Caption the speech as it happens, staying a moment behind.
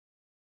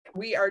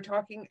we are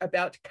talking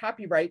about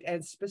copyright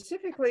and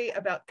specifically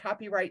about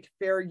copyright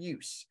fair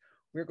use.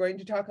 We're going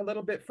to talk a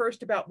little bit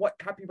first about what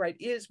copyright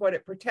is, what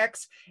it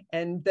protects,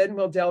 and then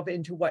we'll delve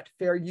into what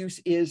fair use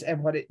is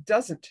and what it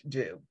doesn't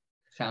do.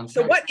 Sounds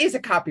so great. What is a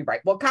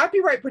copyright? Well,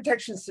 copyright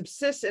protection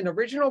subsists in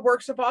original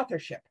works of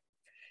authorship.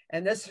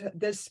 And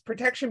this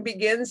protection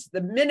begins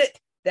the minute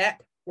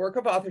that work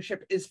of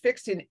authorship is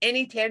fixed in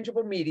any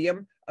tangible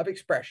medium of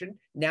expression,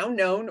 now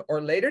known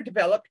or later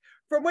developed,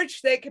 from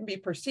which they can be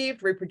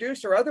perceived,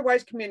 reproduced, or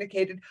otherwise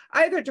communicated,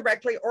 either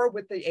directly or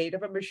with the aid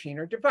of a machine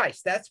or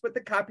device. That's what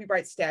the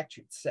copyright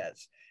statute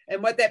says.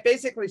 And what that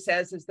basically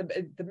says is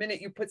the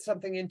minute you put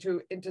something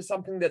into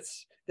something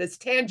that's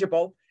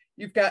tangible,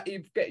 you've got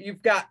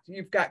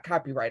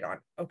copyright on.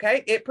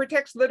 Okay, it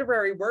protects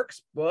literary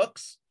works,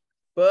 books,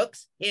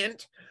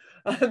 hint.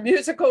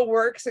 Musical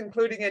works,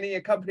 including any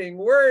accompanying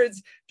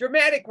words,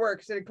 dramatic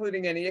works,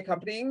 including any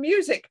accompanying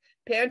music,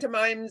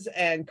 pantomimes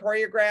and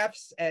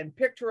choreographs, and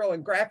pictorial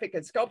and graphic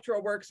and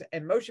sculptural works,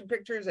 and motion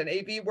pictures and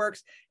AV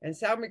works, and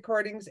sound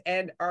recordings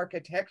and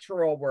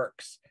architectural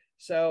works.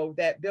 So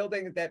that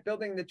building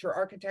that your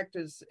architect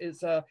is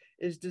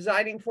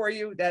designing for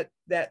you, that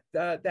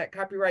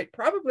copyright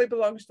probably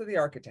belongs to the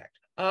architect.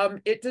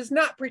 It does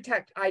not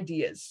protect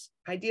ideas.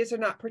 Ideas are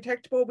not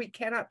protectable. We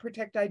cannot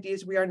protect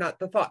ideas. We are not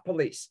the thought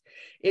police.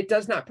 It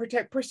does not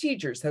protect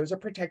procedures. Those are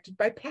protected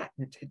by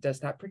patent. It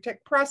does not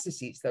protect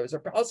processes. Those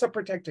are also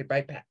protected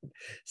by patent.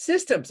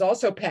 Systems,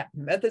 also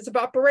patent. Methods of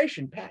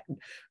operation, patent.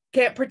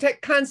 Can't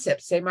protect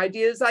concepts. Same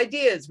ideas.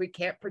 We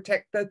can't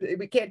protect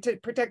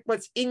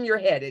what's in your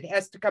head. It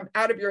has to come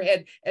out of your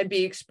head and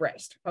be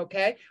expressed.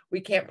 Okay. We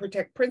can't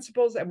protect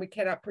principles, and we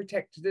cannot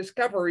protect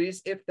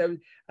discoveries if those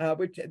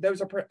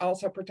those are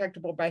also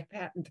protectable by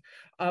patent.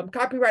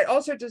 Copyright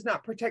also does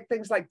not protect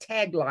things like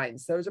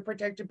taglines. Those are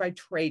protected by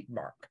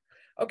trademark.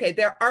 Okay,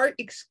 there are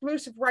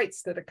exclusive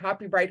rights that a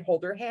copyright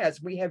holder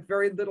has. We have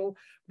very little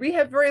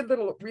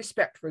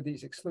respect for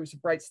these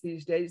exclusive rights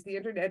these days. The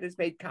internet has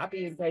made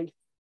copy and paste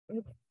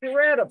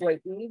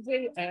incredibly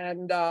easy,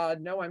 and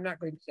no, I'm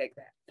not going to take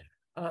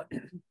that.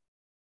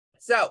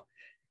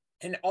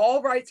 And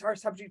all rights are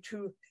subject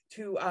to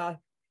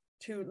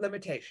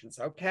limitations.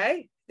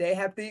 Okay, they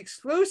have the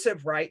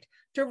exclusive right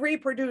to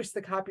reproduce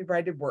the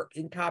copyrighted work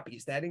in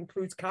copies. That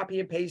includes copy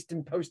and paste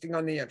and posting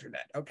on the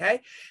internet.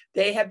 Okay,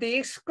 they have the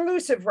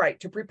exclusive right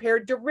to prepare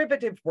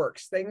derivative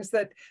works, things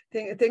that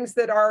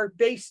are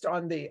based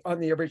on the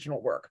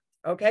original work.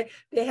 Okay,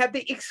 they have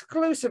the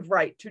exclusive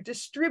right to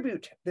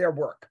distribute their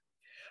work.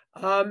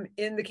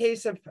 In the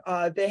case of,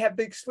 they have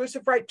the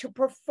exclusive right to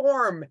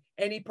perform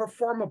any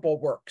performable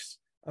works.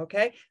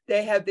 Okay,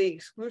 they have the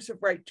exclusive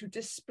right to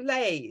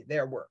display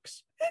their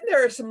works. And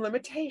there are some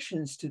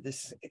limitations to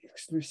this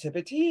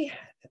exclusivity.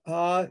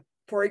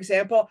 For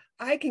example,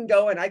 I can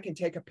go and I can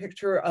take a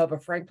picture of a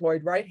Frank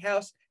Lloyd Wright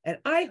house, and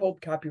I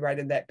hold copyright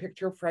in that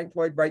picture. Frank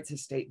Lloyd Wright's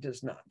estate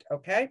does not.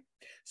 Okay,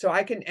 so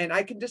I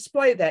can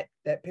display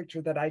that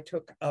picture that I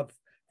took of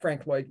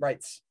Frank Lloyd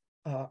Wright's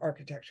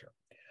architecture.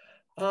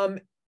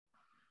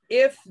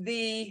 If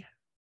the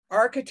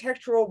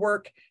architectural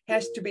work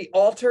has to be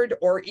altered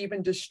or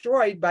even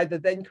destroyed by the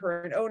then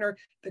current owner,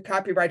 the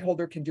copyright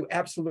holder can do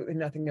absolutely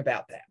nothing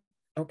about that.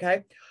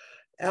 Okay.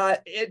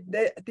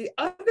 The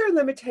other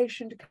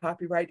limitation to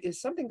copyright is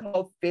something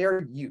called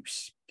fair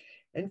use.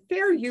 And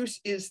fair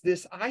use is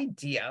this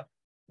idea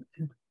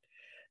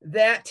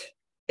that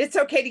it's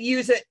okay to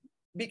use it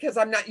because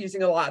I'm not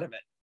using a lot of it,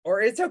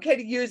 or it's okay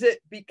to use it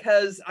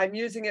because I'm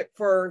using it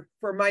for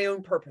my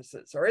own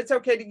purposes, or it's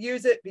okay to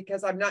use it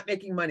because I'm not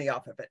making money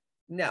off of it.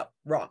 No,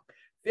 wrong.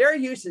 Fair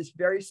use is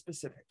very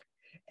specific,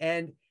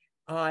 and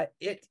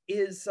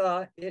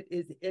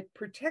it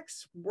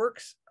protects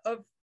works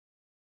of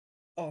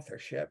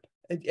authorship.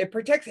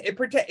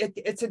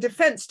 It's a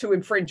defense to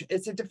infringe.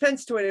 It's a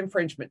defense to an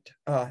infringement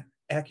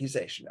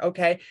accusation.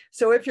 Okay,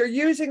 so if you're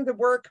using the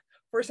work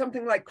for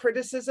something like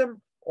criticism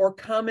or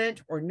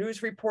comment or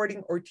news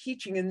reporting or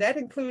teaching, and that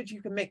includes,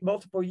 you can make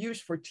multiple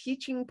use for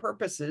teaching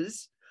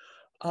purposes,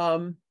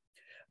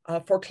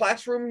 for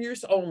classroom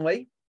use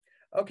only.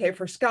 Okay,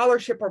 for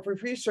scholarship or for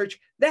research,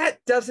 that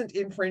doesn't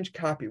infringe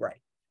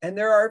copyright. And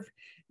there are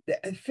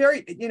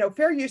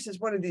fair use is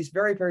one of these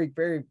very, very,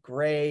 very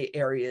gray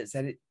areas,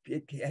 and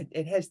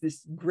it has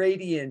this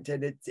gradient,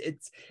 and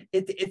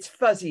it's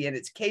fuzzy, and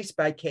it's case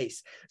by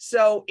case.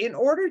 So in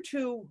order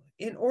to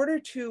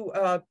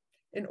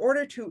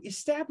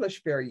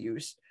establish fair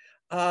use,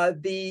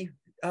 the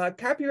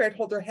copyright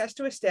holder has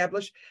to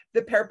establish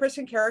the purpose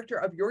and character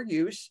of your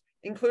use,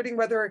 including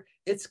whether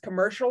it's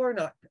commercial or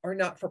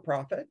not for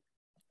profit.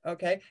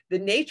 Okay, the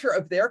nature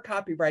of their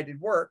copyrighted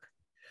work,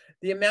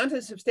 the amount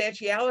and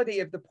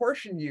substantiality of the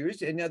portion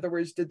used. In other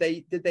words, did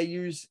they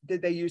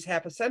use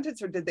half a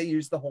sentence, or did they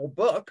use the whole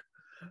book?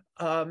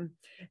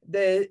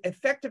 The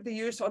effect of the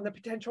use on the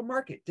potential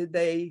market. Did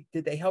they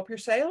help your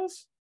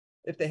sales?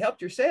 If they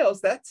helped your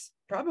sales, that's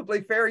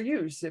probably fair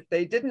use. If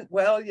they didn't,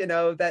 well,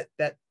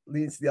 that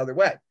leans the other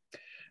way.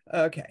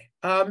 Okay,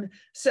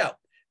 so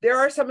there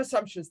are some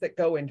assumptions that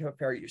go into a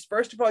fair use.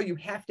 First of all, you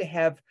have to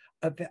have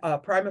a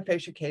prima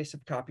facie case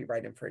of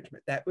copyright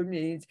infringement. That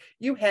means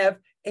you have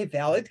a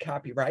valid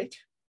copyright,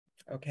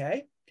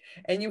 okay?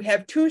 And you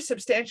have two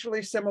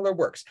substantially similar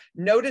works.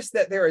 Notice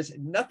that there is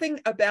nothing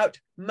about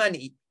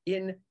money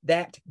in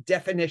that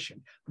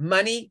definition.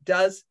 Money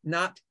does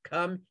not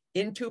come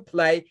into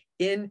play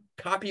in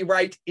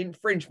copyright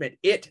infringement.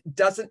 It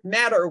doesn't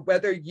matter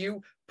whether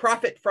you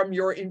profit from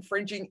your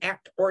infringing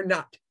act or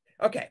not.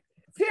 Okay.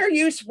 Fair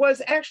use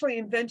was actually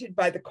invented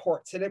by the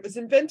courts, and it was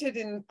invented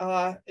in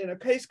a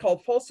case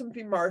called Folsom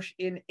v. Marsh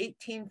in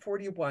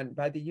 1841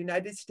 by the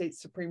United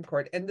States Supreme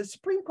Court. And the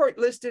Supreme Court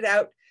listed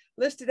out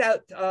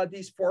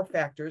these four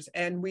factors,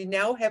 and we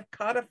now have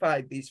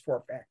codified these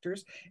four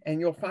factors,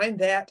 and you'll find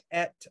that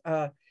at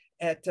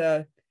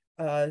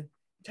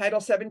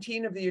Title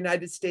 17 of the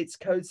United States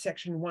Code,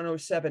 Section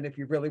 107, if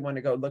you really want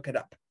to go look it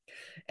up.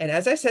 And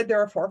as I said,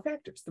 there are four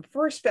factors. The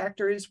first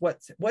factor is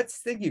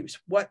what's the use?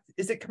 What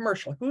is it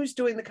commercial? Who's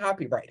doing the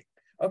copywriting?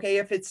 Okay,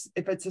 if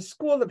it's a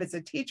school, if it's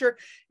a teacher,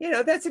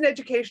 that's an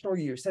educational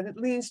use, and it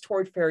leans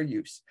toward fair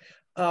use.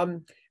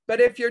 But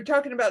if you're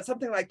talking about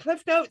something like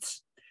Cliff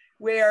Notes,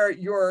 where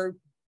you're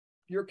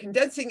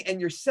condensing and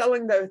you're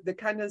selling the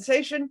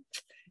condensation,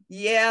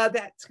 yeah,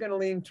 that's going to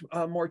lean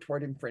more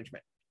toward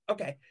infringement.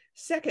 Okay.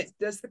 Second,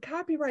 does the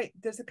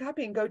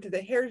copying go to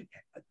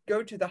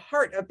the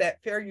heart of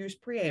that fair use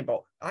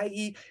preamble?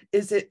 I.e.,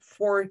 is it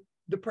for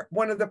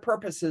one of the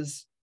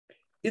purposes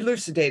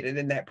elucidated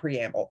in that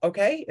preamble?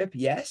 Okay. If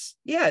yes,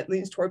 yeah, it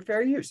leans toward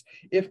fair use.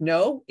 If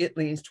no, it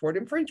leans toward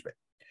infringement.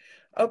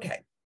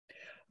 Okay.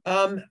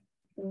 Is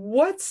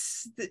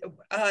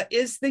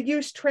the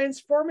use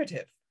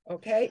transformative?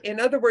 Okay. In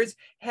other words,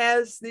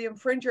 has the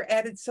infringer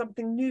added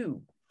something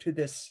new to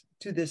this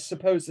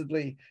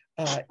supposedly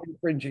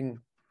infringing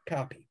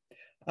copy?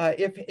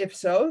 If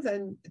so,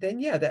 then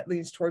yeah, that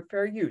leans toward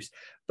fair use.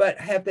 But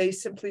have they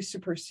simply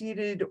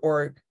superseded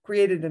or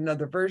created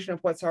another version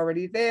of what's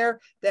already there?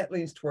 That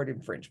leans toward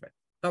infringement.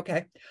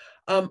 Okay.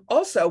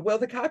 Also, will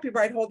the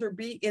copyright holder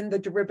be in the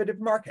derivative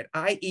market?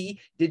 I.e.,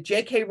 did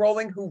J.K.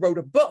 Rowling, who wrote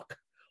a book,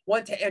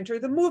 want to enter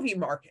the movie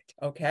market?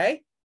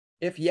 Okay.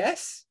 If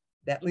yes,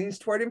 that leans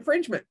toward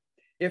infringement.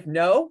 If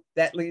no,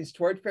 that leans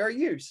toward fair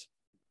use.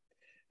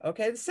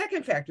 Okay, the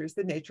second factor is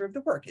the nature of the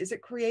work. Is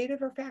it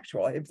creative or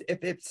factual? If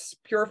it's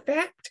pure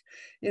fact,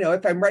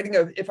 if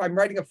I'm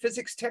writing a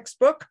physics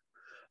textbook,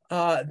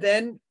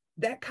 then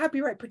that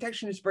copyright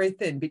protection is very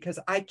thin, because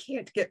I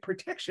can't get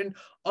protection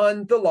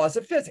on the laws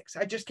of physics.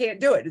 I just can't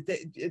do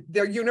it.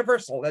 They're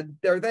universal and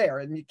they're there,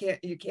 and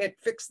you can't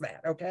fix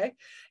that. Okay.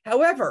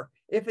 However,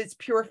 if it's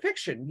pure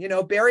fiction,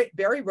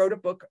 Barry wrote a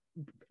book.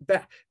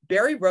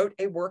 Barry wrote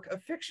a work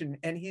of fiction,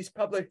 and he's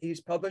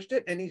published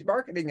it, and he's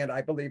marketing it,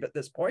 I believe, at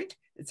this point.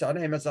 It's on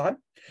Amazon,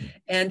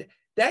 and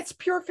that's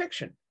pure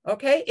fiction.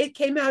 Okay, it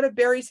came out of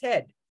Barry's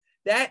head.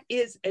 That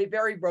is a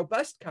very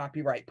robust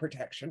copyright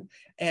protection,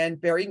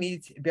 and Barry,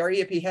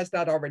 if he has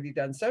not already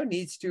done so,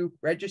 needs to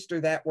register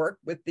that work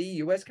with the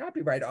U.S.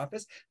 Copyright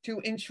Office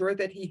to ensure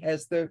that he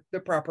has the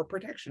proper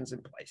protections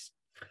in place.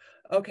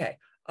 Okay,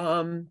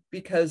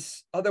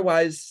 because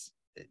otherwise,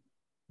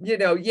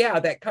 yeah,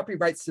 that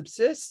copyright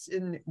subsists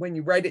when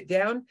you write it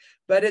down,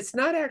 but it's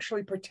not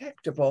actually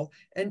protectable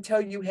until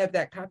you have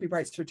that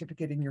copyright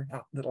certificate in your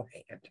little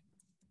hand.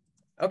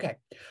 Okay,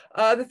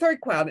 the third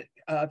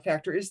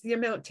factor is the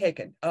amount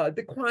taken,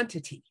 the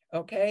quantity.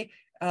 Okay,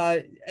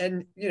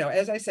 and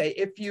as I say,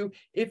 if you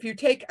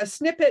take a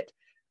snippet,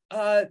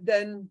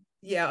 then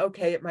yeah,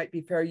 okay, it might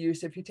be fair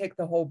use. If you take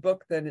the whole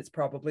book, then it's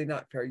probably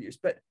not fair use.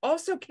 But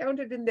also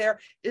counted in there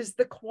is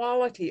the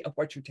quality of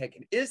what you're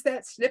taking. Is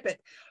that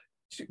snippet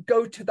to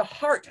go to the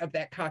heart of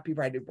that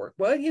copyrighted work?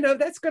 Well,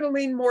 that's going to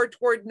lean more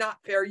toward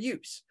not fair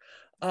use.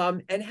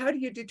 And how do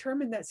you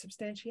determine that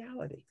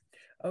substantiality?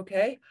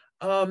 Okay,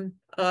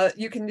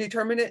 you can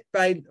determine it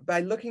by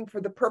looking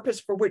for the purpose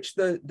for which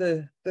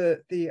the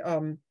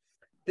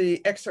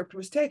excerpt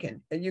was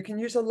taken. And you can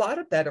use a lot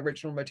of that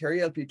original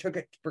material if you took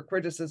it for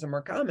criticism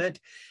or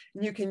comment,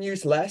 and you can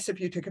use less if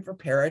you took it for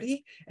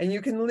parody, and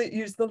you can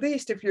use the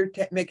least if you're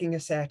making a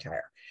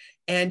satire.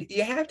 And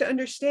you have to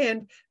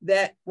understand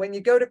that when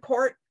you go to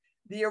court,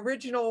 the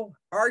original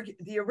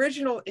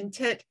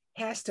intent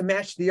has to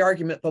match the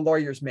argument the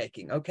lawyer's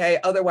making. Okay,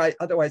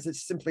 otherwise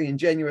it's simply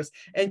ingenuous,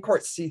 and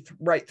courts see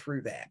right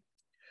through that.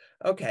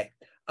 Okay,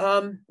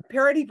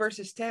 parody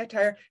versus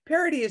satire.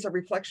 Parody is a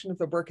reflection of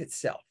the work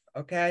itself.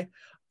 Okay,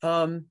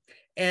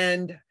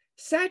 and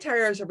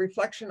satire is a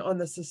reflection on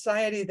the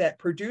society that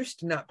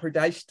produced, not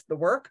produced, the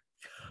work.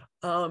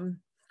 And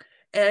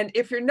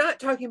if you're not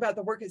talking about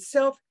the work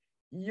itself,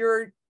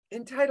 you're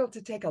entitled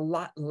to take a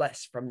lot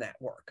less from that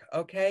work.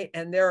 Okay,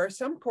 and there are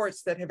some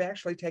courts that have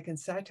actually taken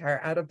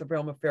satire out of the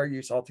realm of fair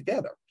use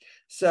altogether.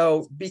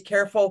 So be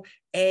careful,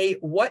 A,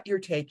 what you're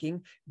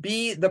taking,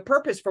 B, the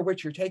purpose for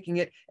which you're taking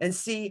it, and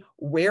C,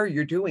 where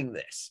you're doing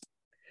this.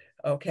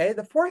 Okay,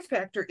 the fourth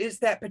factor is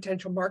that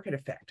potential market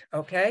effect.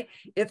 Okay,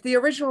 if the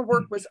original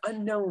work was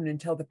unknown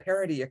until the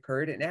parody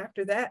occurred, and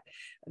after that,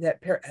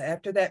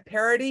 after that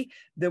parody,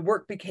 the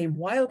work became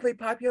wildly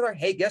popular.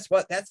 Hey, guess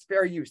what? That's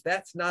fair use.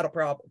 That's not a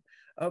problem.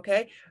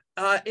 Okay,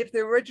 if the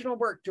original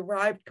work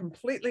derived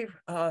completely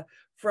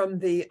from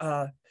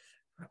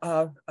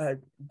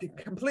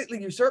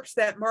completely usurps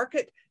that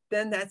market,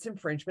 then that's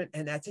infringement,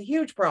 and that's a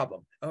huge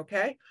problem.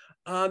 Okay,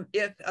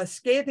 if a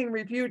scathing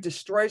review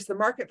destroys the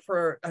market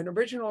for an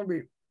original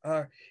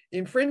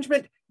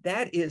infringement,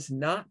 that is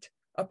not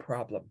a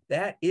problem.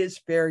 That is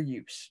fair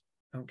use.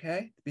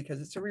 Okay,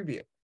 because it's a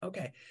review.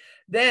 Okay,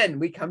 then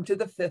we come to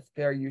the fifth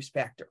fair use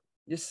factor.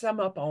 You sum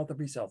up all the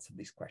results of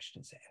these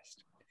questions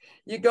asked.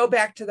 You go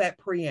back to that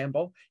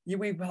preamble,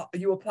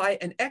 you apply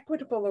an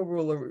equitable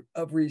rule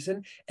of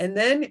reason, and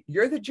then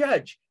you're the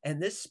judge,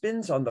 and this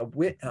spins on the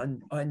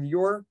on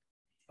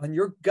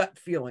your gut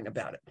feeling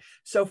about it.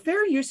 So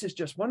fair use is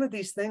just one of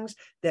these things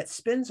that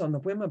spins on the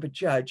whim of a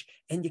judge,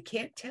 and you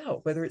can't tell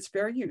whether it's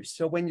fair use.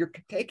 So when you're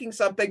taking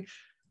something,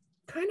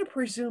 kind of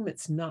presume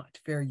it's not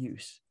fair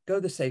use. Go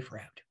the safe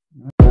route.